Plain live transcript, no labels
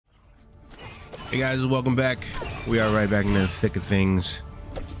Hey guys, welcome back. We are right back in the thick of things,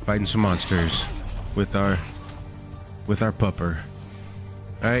 fighting some monsters with our pupper.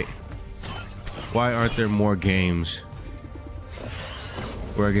 Alright. Why aren't there more games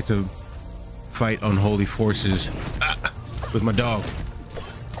where I get to fight unholy forces with my dog?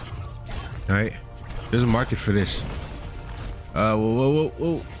 Alright. There's a market for this.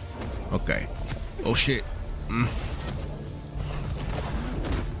 Whoa. Okay. Oh shit.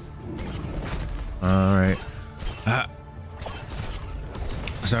 Alright.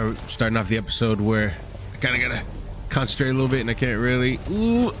 So starting off the episode where I kinda gotta concentrate a little bit and I can't really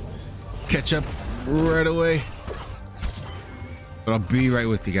catch up right away. But I'll be right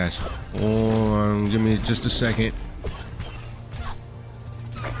with you guys. Hold on, give me just a second.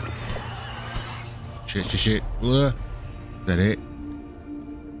 Shit. Is that it?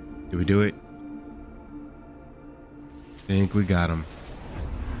 Did we do it? Think we got him.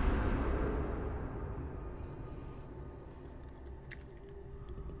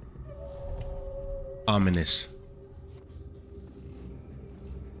 Ominous.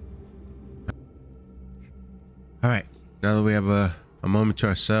 All right, now that we have a moment to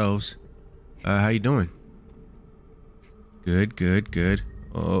ourselves, how you doing? Good.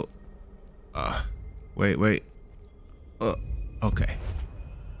 Oh, wait. Okay.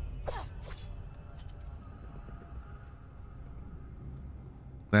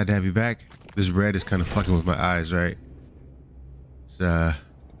 Glad to have you back. This red is kind of fucking with my eyes, right? It's ugh.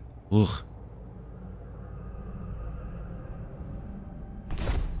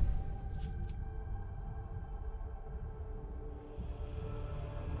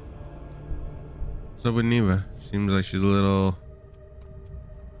 What's up with Neva? Seems like she's a little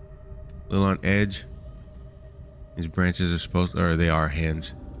on edge. These branches are supposed, or they are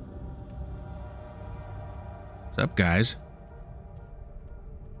hands. What's up, guys?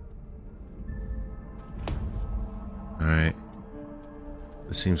 All right.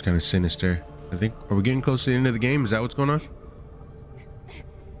 This seems kind of sinister. I think, are we getting close to the end of the game? Is that what's going on?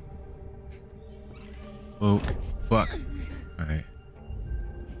 Oh, fuck. All right.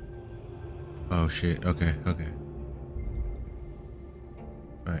 Oh shit, okay.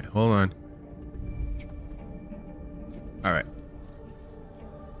 Alright, hold on. Alright.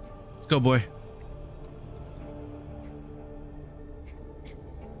 Let's go, boy.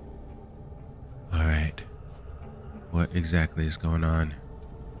 Alright. What exactly is going on?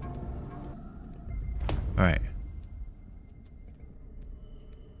 Alright.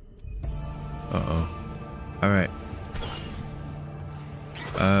 Alright.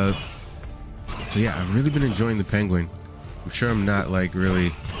 So yeah, I've really been enjoying the penguin. I'm sure I'm not like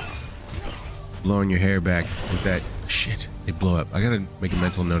really blowing your hair back with that shit. They blow up. I gotta make a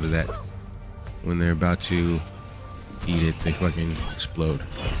mental note of that. When they're about to eat it, they fucking explode.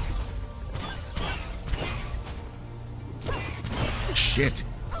 Shit.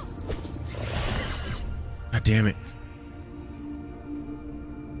 God damn it.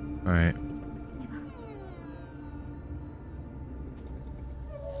 All right.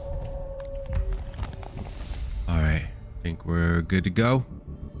 Think we're good to go.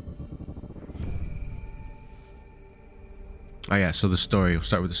 Oh yeah, so the story. We'll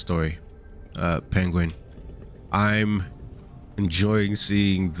start with the story. Penguin. I'm enjoying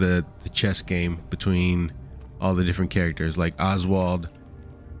seeing the chess game between all the different characters. Like Oswald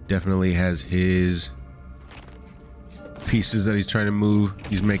definitely has his pieces that he's trying to move.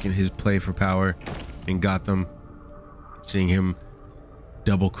 He's making his play for power in Gotham. Seeing him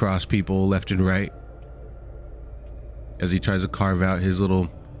double cross people left and right as he tries to carve out his little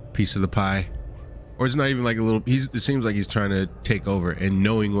piece of the pie. Or it's not even like a little, it seems like he's trying to take over. And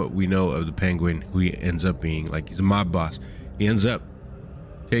knowing what we know of the Penguin, who he ends up being, like he's a mob boss, he ends up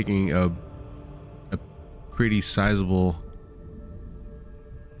taking a pretty sizable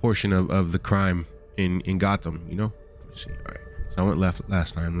portion of the crime in Gotham, you know? Let's see. All right, so I went left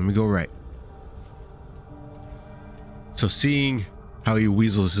last time, let me go right. So seeing how he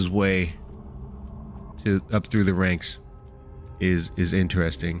weasels his way up through the ranks is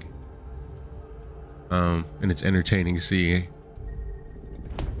interesting, and it's entertaining seeing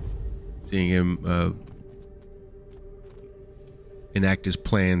him enact his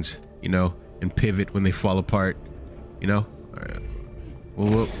plans, you know, and pivot when they fall apart, you know. All right.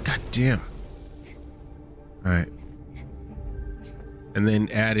 Whoa, god damn. All right, and then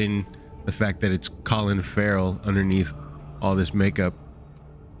add in the fact that it's Colin Farrell underneath all this makeup.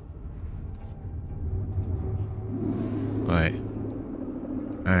 All right.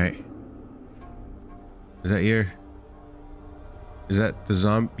 Is that the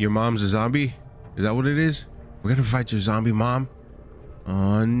zombie? Your mom's a zombie? Is that what it is? We're gonna fight your zombie mom?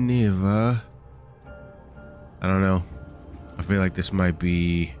 Oh, Neva. I don't know. I feel like this might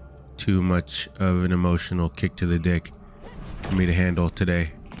be too much of an emotional kick to the dick for me to handle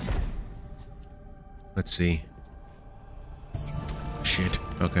today. Let's see. Shit.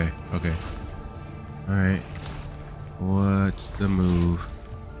 Okay. Okay. Alright. What's the move?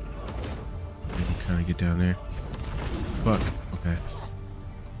 Maybe kind of get down there. Fuck. Okay.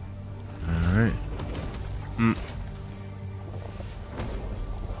 Alright.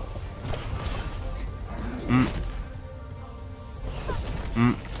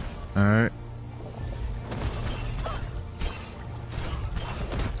 Alright.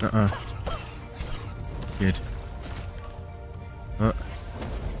 Good. Alright.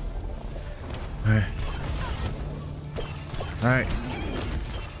 Alright.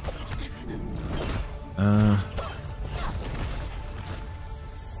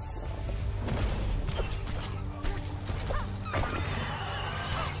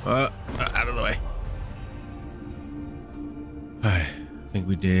 Out of the way. I think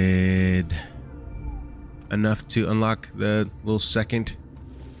we did enough to unlock the little second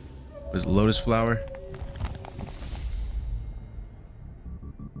lotus flower.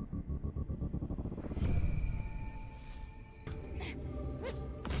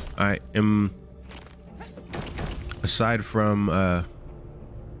 I am, aside from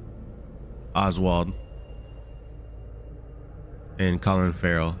Oswald and Colin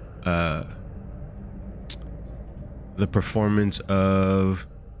Farrell, the performance of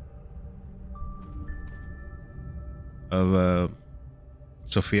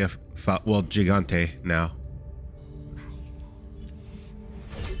Sofia Gigante now,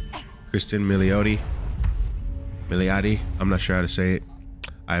 Kristen Milioti, I'm not sure how to say it.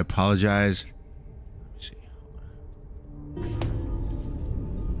 I apologize. Let me see. Hold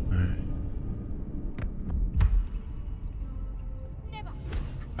on. All right.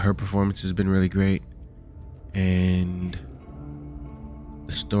 Her performance has been really great, and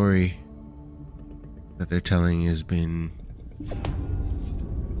the story that they're telling has been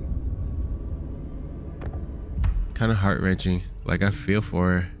kind of heart-wrenching. Like, I feel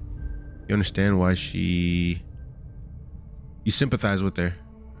for her. You understand why you sympathize with her.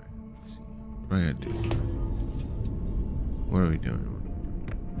 What do I gotta do? What are we doing?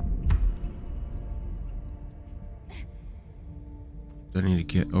 Do I need to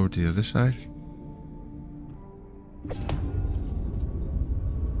get over to the other side?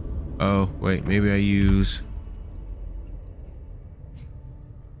 Oh, wait, maybe I use...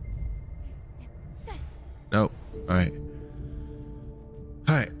 Nope. Alright.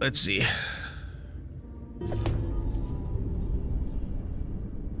 Alright, let's see.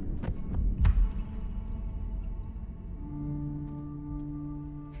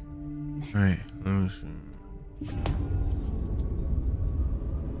 Alright, let me see.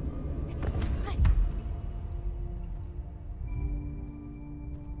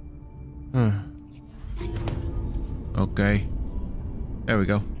 Okay. There we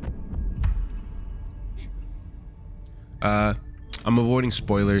go. I'm avoiding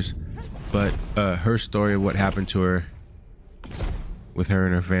spoilers, but her story of what happened to her with her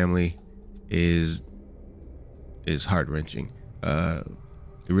and her family is heart-wrenching.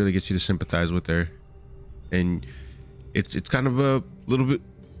 It really gets you to sympathize with her, and it's kind of a little bit,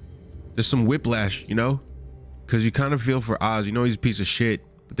 there's some whiplash, you know, because you kind of feel for Oz. You know he's a piece of shit,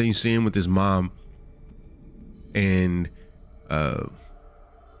 but then you see him with his mom and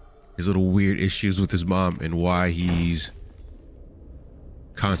his little weird issues with his mom, and why he's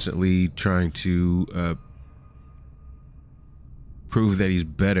constantly trying to prove that he's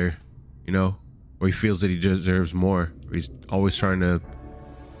better, you know, or he feels that he deserves more, or he's always trying to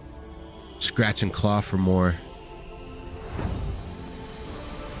scratch and claw for more,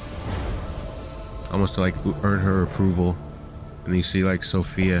 almost to like earn her approval. And then you see like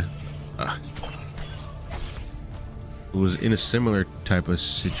Sophia, who was in a similar type of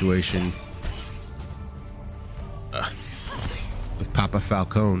situation with Papa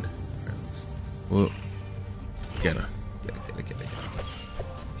Falcone. Well, get her.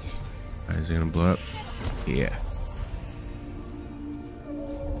 Is it gonna blow up? Yeah.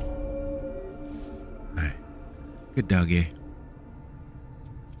 Alright. Good doggy.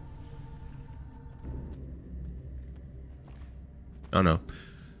 Oh no.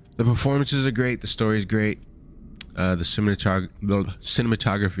 The performances are great, the story is great. The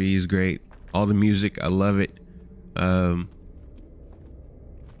cinematography is great. All the music, I love it.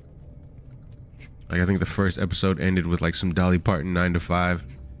 Like, I think the first episode ended with like some Dolly Parton 9 to 5.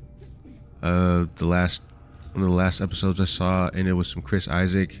 One of the last episodes I saw ended with some Chris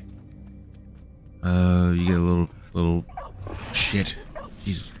Isaac. You get a little shit.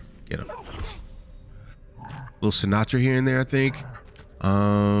 Jesus, get him. little Sinatra here and there, I think.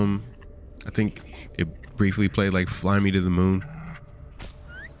 I think it briefly played like Fly Me to the Moon.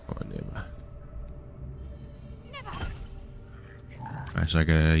 Oh, Neva. Alright, so I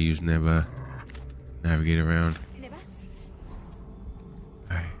gotta use Neva. Navigate around.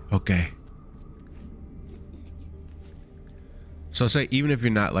 Alright, okay. So I'll say, even if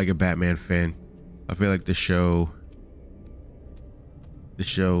you're not like a Batman fan, I feel like the show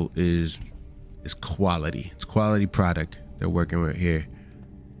is quality. It's quality product they're working with here.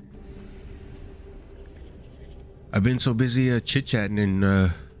 I've been so busy chit-chatting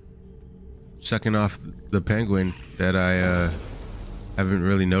and sucking off the penguin that I haven't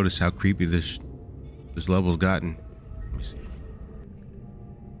really noticed how creepy this level's gotten. Let me see.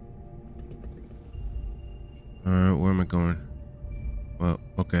 Where am I going? Well,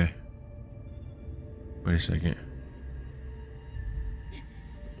 okay. Wait a second.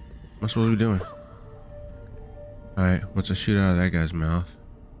 What am I supposed to be doing? Alright, once I shoot out of that guy's mouth.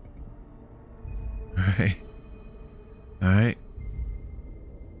 Alright. Alright.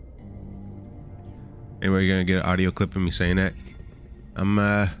 Anybody gonna get an audio clip of me saying that? I'm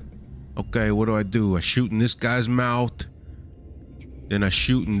okay, what do? I shoot in this guy's mouth. Then I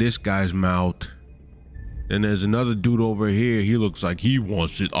shoot in this guy's mouth. Then there's another dude over here. He looks like he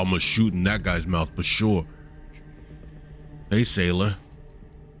wants it. I'm gonna shoot in that guy's mouth for sure. Hey, sailor.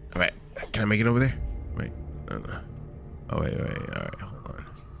 All right, can I make it over there? Wait, no. Oh, wait. All right, hold on.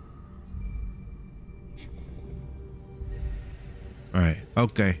 All right,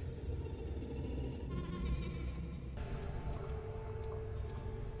 okay.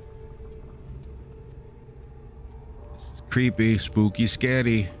 This is creepy, spooky,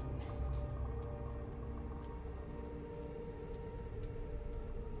 scary.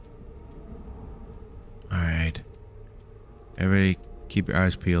 Everybody keep your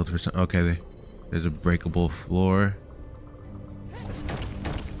eyes peeled for some. Okay, there's a breakable floor.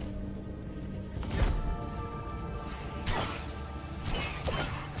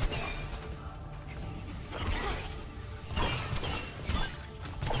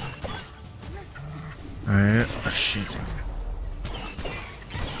 Alright, oh shit.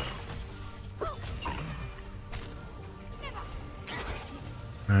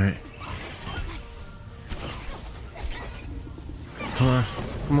 Alright. Come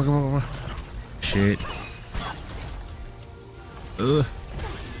on. Shit. Ugh.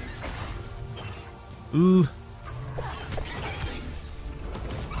 Ooh.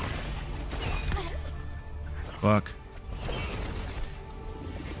 Fuck.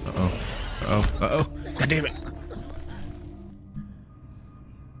 Uh-oh. God damn it.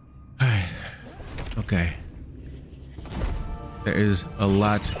 Alright. Okay. There is a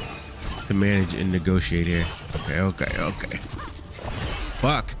lot to manage and negotiate here. Okay.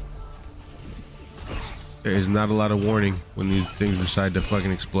 Fuck. There is not a lot of warning when these things decide to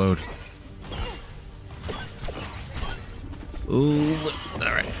fucking explode. Ooh.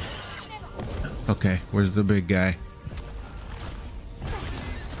 Alright. Okay, where's the big guy?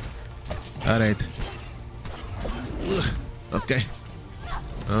 Alright. Okay.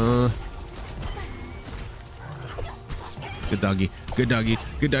 Good doggy.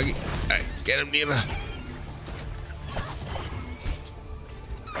 Alright, get him, Neva.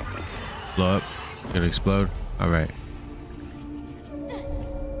 Blow up. Gonna explode. Alright.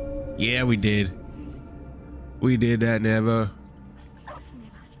 Yeah, we did. We did that, Neva.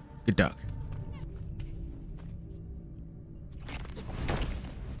 Good dog.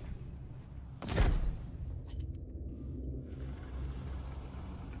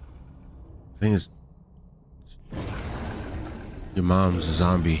 Thing is, your mom's a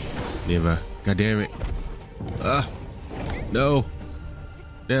zombie, Neva. God damn it. No.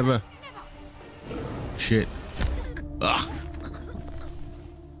 Neva. Shit. Ugh.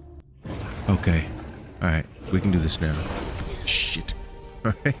 Okay. Alright. We can do this now. Shit.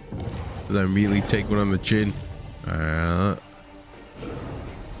 Alright. Does I immediately take one on the chin?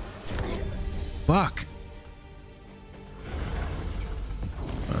 Fuck.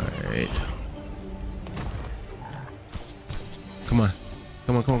 Alright. Come on.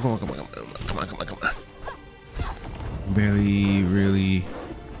 Barely really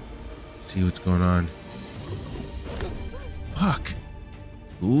see what's going on. Fuck.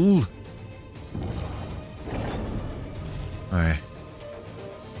 Ooh.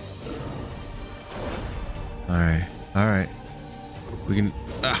 Alright. We can.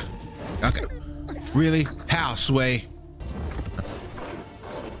 Okay. Really? How, Sway?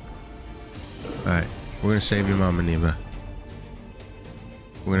 Alright. We're gonna save your mama, Neva.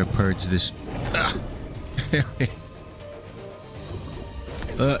 We're gonna purge this.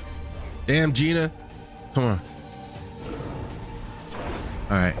 Damn, Gina. Come on.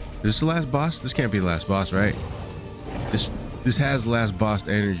 All right, is this the last boss? This can't be the last boss, right? This has last boss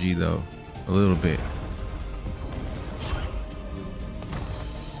energy though, a little bit.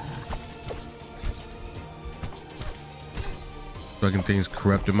 Fucking things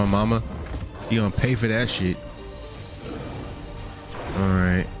corrupted my mama. You gonna pay for that shit? All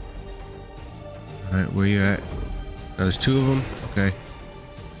right, where you at? Now there's two of them. Okay,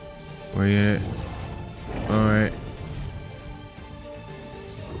 where you at? All right.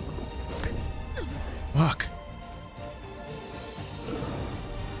 Fuck.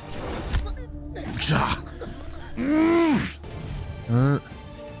 All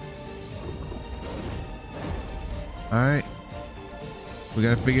right. We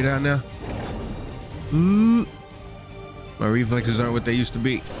gotta figure it out now. My reflexes aren't what they used to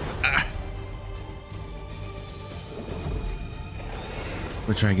be. I'm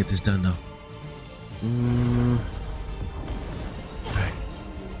gonna try and get this done though. All right.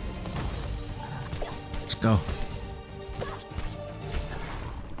 Let's go.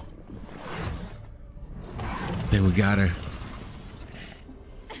 Then we got her.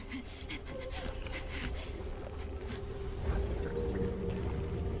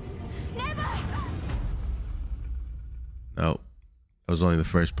 Nope. That was only the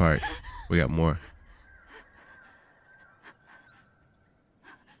first part. We got more.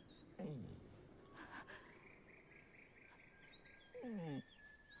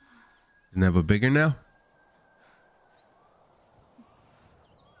 Is Neva bigger now?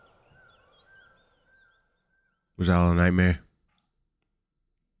 Was that all a nightmare?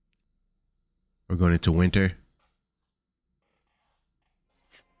 We're going into winter.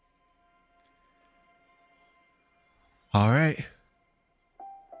 All right.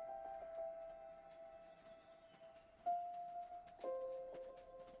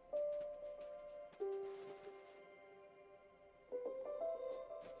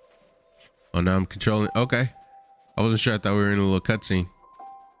 Oh, now I'm controlling. Okay. I wasn't sure. I thought we were in a little cutscene.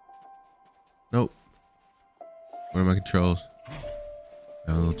 Nope. What are my controls?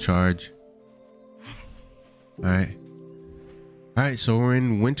 Got a little charge. All right. All right. So we're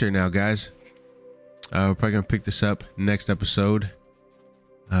in winter now, guys. We're probably gonna pick this up next episode.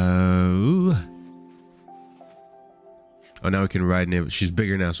 Oh, now we can ride Neva. She's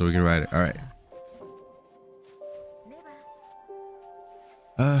bigger now, so we can ride it. All right.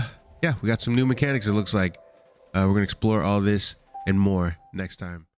 Yeah, we got some new mechanics. It looks like we're gonna explore all this and more next time.